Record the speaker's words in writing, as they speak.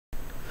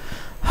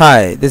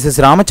Hi, this is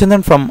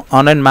Ramachandran from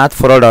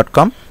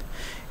onlinemathforall.com.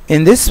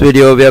 In this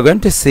video, we are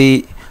going to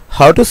see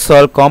how to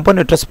solve compound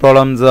interest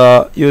problems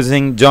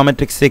using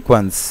geometric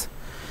sequence.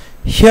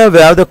 Here we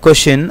have the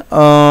question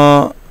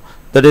that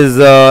is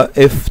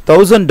if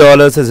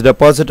 $1,000 is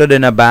deposited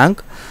in a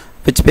bank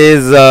which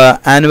pays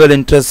annual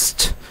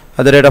interest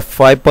at the rate of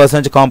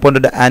 5%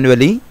 compounded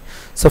annually.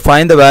 So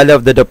find the value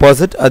of the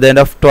deposit at the end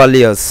of 12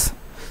 years.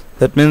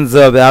 That means we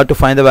have to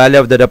find the value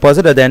of the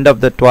deposit at the end of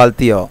the 12th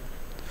year.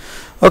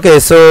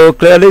 Okay, so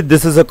clearly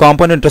this is a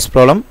compound interest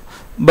problem,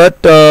 but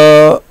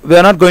we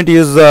are not going to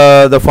use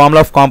the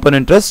formula of compound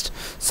interest.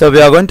 So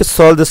we are going to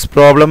solve this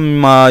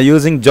problem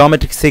using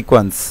geometric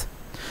sequence.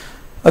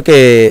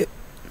 Okay,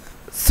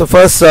 so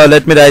first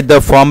let me write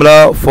the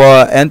formula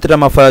for nth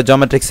term of a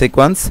geometric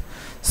sequence.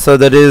 So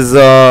that is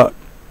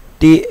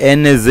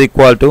Tn is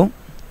equal to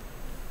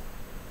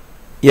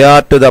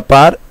r to the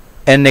power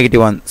n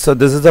negative 1. So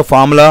this is the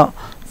formula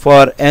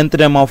for nth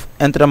term of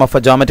a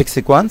geometric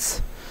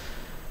sequence.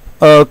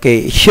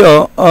 Okay,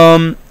 here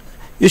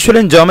usually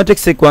in geometric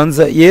sequence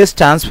a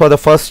stands for the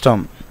first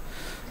term,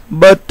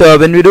 but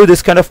when we do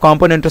this kind of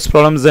compound interest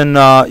problems in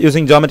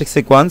using geometric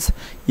sequence,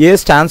 a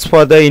stands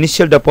for the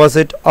initial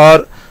deposit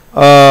or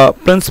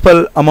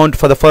principal amount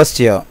for the first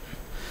year.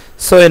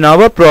 So in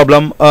our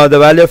problem the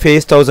value of a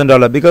is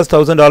 $1,000 because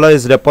 $1,000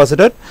 is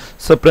deposited,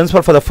 so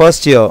principal for the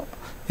first year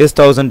is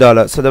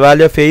 $1,000, so the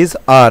value of a is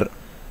r.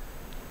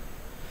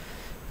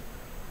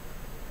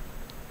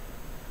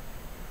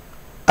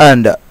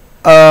 And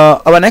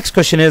our next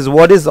question is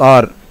what is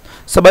r?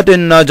 So but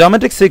in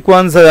geometric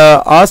sequence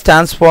r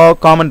stands for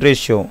common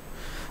ratio,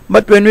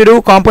 but when we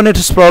do compound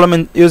interest problem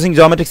in using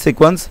geometric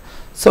sequence,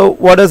 so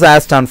what does r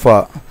stand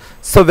for?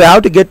 So we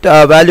have to get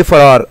value for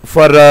r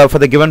for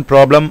the given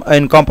problem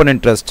in compound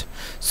interest.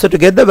 So to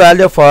get the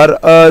value of r,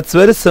 it's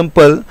very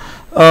simple.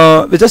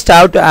 We just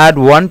have to add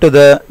 1 to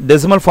the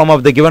decimal form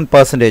of the given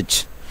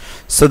percentage.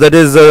 So that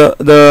is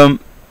the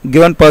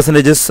given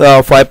percentage is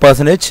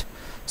 5%.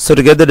 So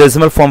to get the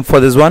decimal form for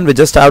this one, we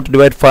just have to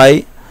divide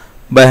 5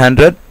 by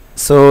 100.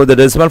 So the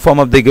decimal form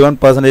of the given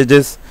percentage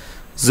is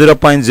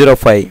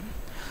 0.05.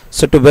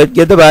 So to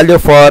get the value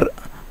of r,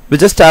 we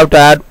just have to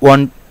add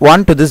 1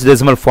 to this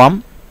decimal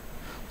form.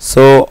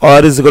 So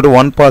r is equal to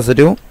 1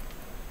 positive,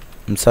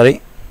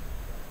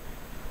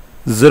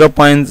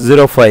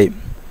 0.05.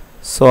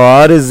 So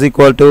r is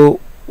equal to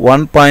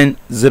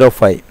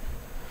 1.05.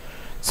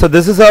 So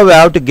this is how we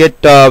have to get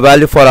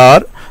value for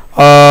r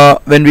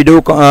when we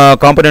do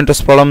compound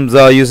interest problems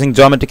using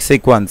geometric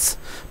sequence.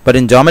 But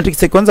in geometric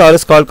sequence r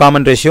is called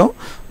common ratio,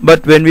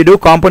 but when we do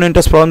compound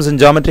interest problems in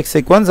geometric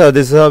sequence,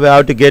 this is how we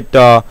have to get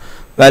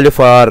value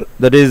for r.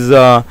 That is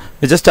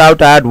we just have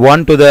to add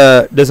 1 to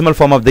the decimal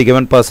form of the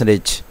given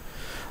percentage.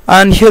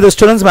 And here the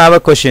students may have a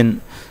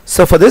question.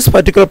 So for this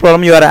particular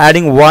problem you are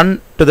adding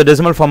 1 to the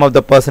decimal form of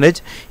the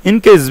percentage.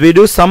 In case we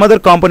do some other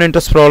compound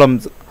interest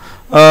problems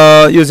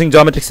using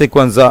geometric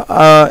sequence,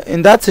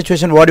 in that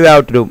situation what do we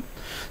have to do?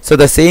 So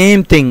the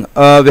same thing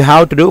we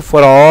have to do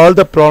for all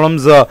the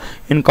problems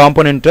in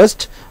compound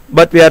interest,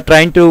 but we are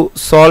trying to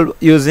solve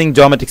using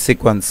geometric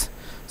sequence.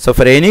 So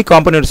for any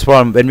compound interest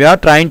problem, when we are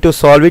trying to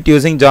solve it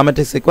using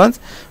geometric sequence,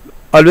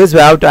 always we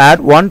have to add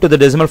 1 to the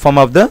decimal form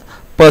of the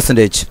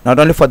percentage, not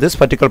only for this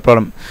particular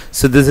problem.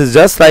 So this is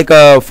just like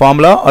a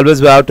formula, always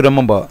we have to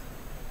remember.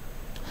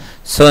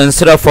 So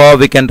instead of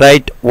we can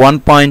write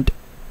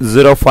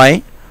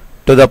 1.05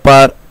 to the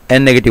power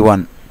n negative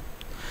 1.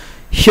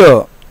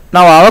 Here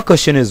now our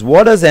question is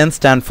what does n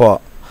stand for?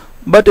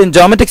 But in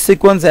geometric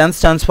sequence n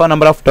stands for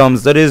number of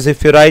terms. That is,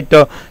 if you write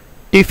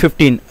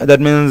t15, that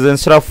means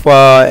instead of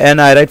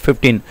n I write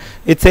 15,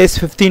 it says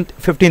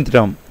 15th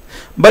term.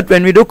 But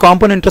when we do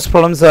compound interest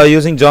problems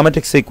using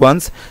geometric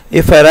sequence,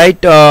 if I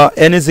write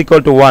n is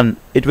equal to 1,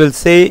 it will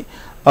say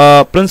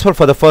principal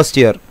for the first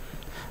year.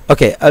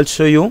 Okay, I'll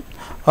show you.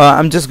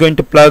 I'm just going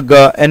to plug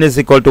n is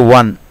equal to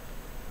 1.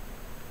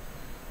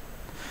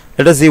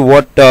 Let us see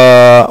what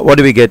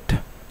do we get.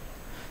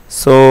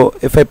 So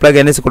if I plug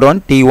n is equal to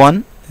 1,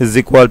 t1 is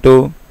equal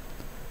to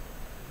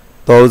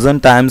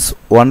 1000 times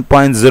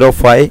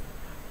 1.05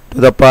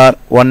 to the power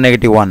 1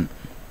 negative 1.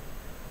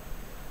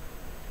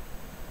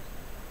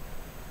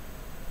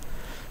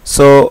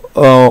 So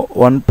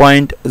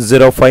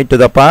 1.05 to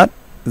the power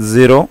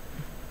 0.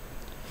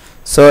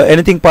 So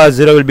anything power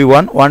 0 will be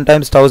 1. 1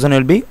 times 1000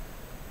 will be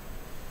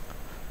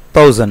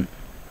 1000.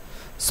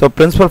 So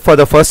principal for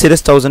the first year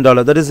is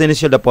 $1,000. That is the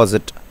initial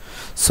deposit.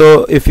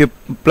 So if you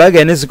plug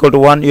n is equal to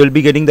 1, you will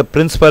be getting the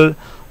principal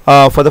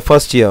for the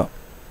first year.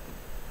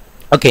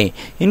 Okay,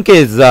 in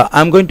case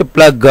I'm going to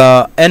plug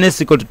n is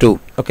equal to 2.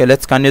 Okay,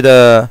 let's continue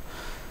the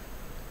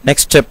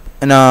next step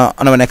on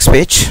our next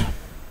page.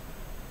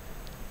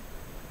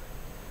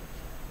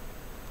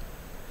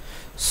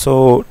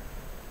 So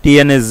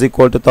Tn is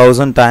equal to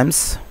 1000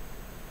 times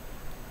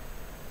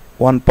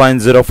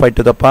 1.05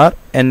 to the power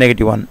n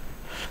negative 1.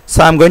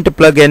 So I'm going to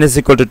plug n is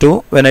equal to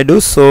 2. When I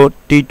do so,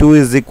 T2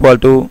 is equal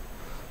to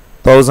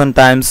 1000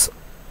 times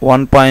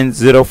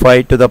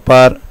 1.05 to the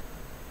power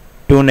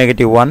 2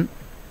 negative 1.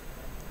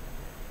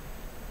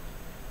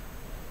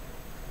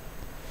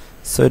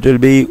 So it will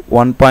be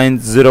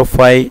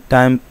 1.05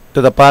 times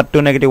to the power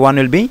 2 negative 1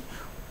 will be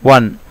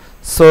 1.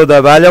 So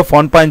the value of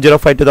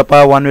 1.05 to the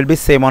power 1 will be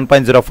same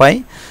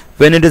 1.05.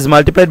 When it is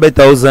multiplied by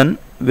 1000,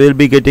 we will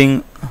be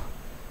getting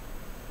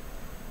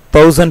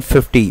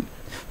 1050.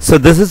 So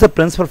this is the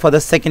principle for the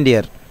second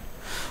year.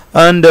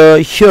 And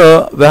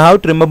here we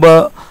have to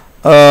remember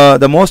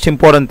the most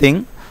important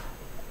thing.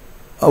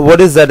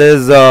 What is that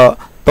is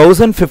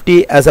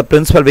 1050 as a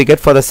principal we get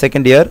for the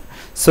second year.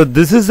 So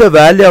this is the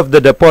value of the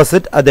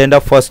deposit at the end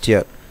of first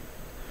year.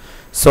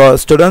 So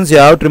students, you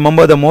have to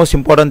remember the most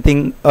important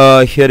thing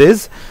here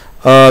is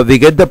we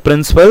get the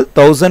principal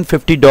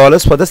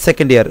 $1050 for the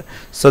second year.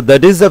 So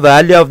that is the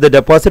value of the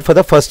deposit for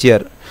the first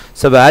year.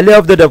 So value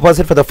of the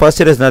deposit for the first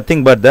year is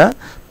nothing but the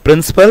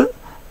principal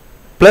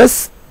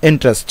plus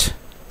interest.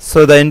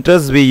 So the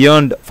interest we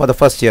earned for the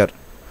first year.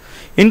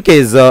 In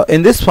case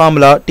in this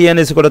formula Tn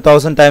is equal to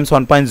 1000 times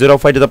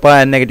 1.05 to the power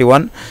n negative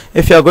 1,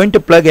 if you are going to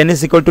plug n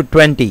is equal to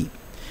 20,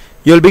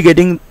 you will be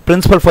getting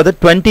principal for the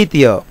 20th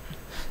year.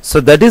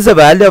 So that is the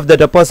value of the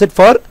deposit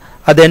for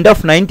at the end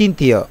of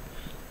 19th year.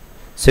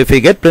 So if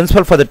we get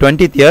principal for the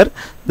 20th year,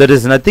 that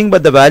is nothing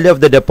but the value of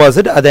the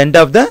deposit at the end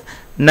of the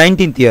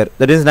 19th year.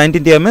 That is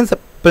 19th year means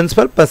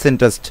principal plus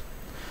interest.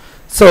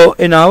 So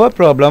in our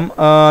problem,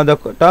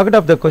 the target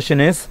of the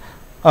question is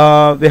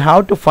we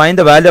have to find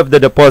the value of the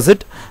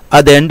deposit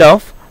at the end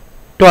of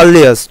 12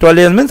 years. 12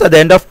 years means at the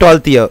end of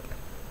 12th year.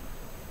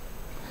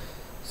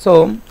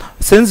 So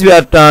since we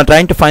are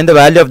trying to find the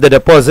value of the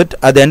deposit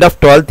at the end of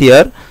 12th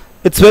year,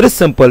 it's very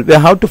simple. We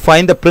have to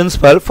find the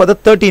principal for the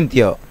 13th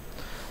year.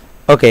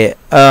 Okay,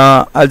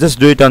 I'll just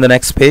do it on the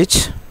next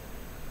page.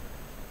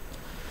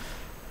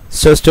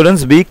 So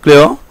students, be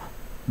clear.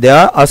 They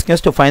are asking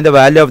us to find the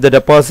value of the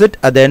deposit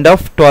at the end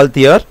of 12th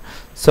year.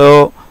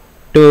 So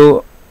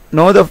to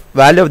know the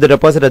value of the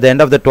deposit at the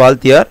end of the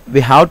 12th year,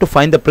 we have to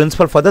find the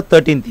principal for the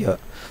 13th year.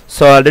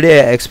 So already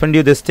I explained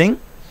you this thing.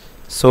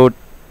 So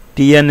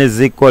Tn is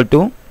equal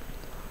to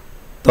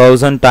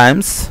 1000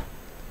 times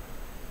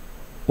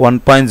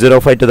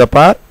 1.05 to the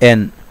power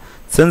n.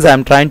 Since I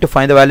am trying to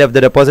find the value of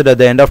the deposit at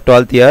the end of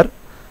 12th year,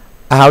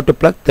 I have to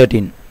plug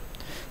 13.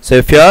 So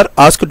if you are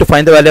asked to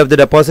find the value of the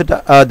deposit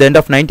at the end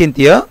of 19th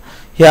year,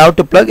 you have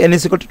to plug n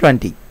is equal to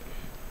 20.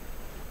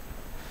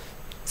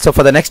 So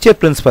for the next year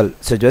principal,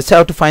 so just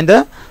have to find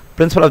the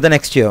principal of the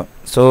next year.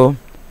 So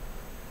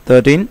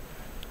 13,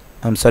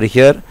 I'm sorry,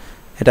 here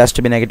it has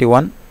to be negative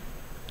 1,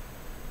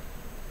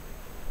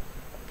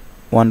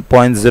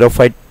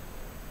 1.05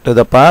 to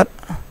the power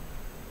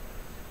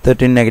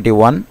 13 negative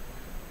 1.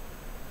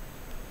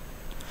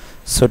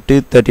 So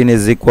T13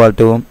 is equal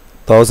to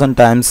 1000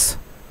 times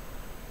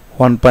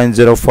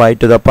 1.05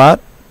 to the power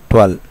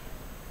 12.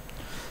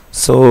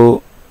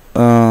 So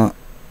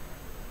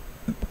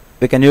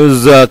we can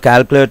use a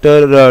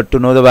calculator to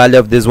know the value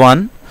of this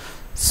one.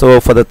 So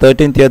for the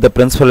 13th year, the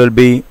principal will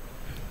be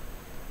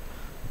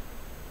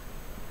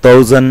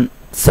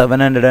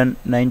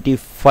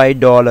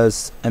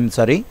 $1,795. I'm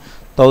sorry,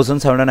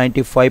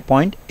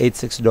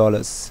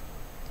 $1,795.86.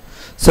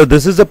 So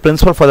this is the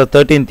principal for the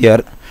 13th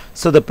year.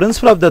 So the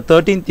principal of the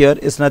 13th year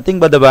is nothing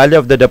but the value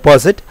of the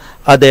deposit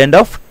at the end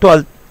of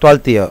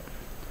 12th year.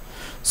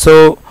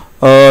 So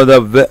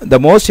the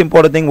most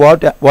important thing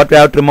what we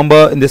have to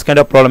remember in this kind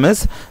of problem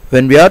is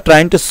when we are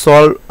trying to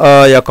solve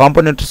a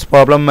compound interest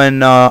problem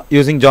and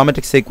using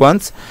geometric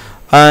sequence,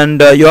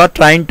 and you are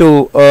trying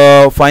to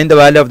find the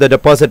value of the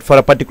deposit for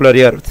a particular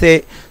year.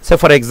 Say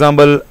for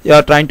example, you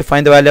are trying to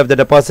find the value of the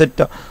deposit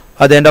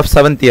at the end of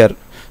 7th year.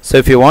 So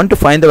if you want to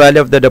find the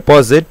value of the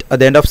deposit at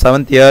the end of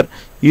 7th year,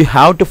 you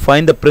have to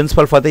find the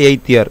principal for the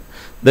 8th year.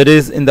 That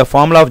is in the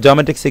formula of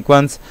geometric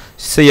sequence.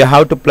 So you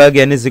have to plug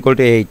n is equal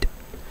to 8.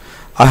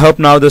 I hope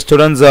now the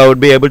students would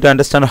be able to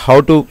understand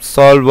how to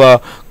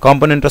solve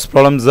compound interest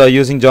problems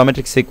using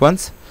geometric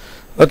sequence.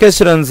 Okay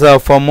students,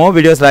 for more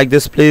videos like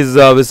this, please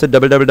visit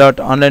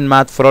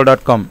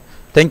www.onlinemathforall.com.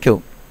 Thank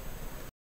you.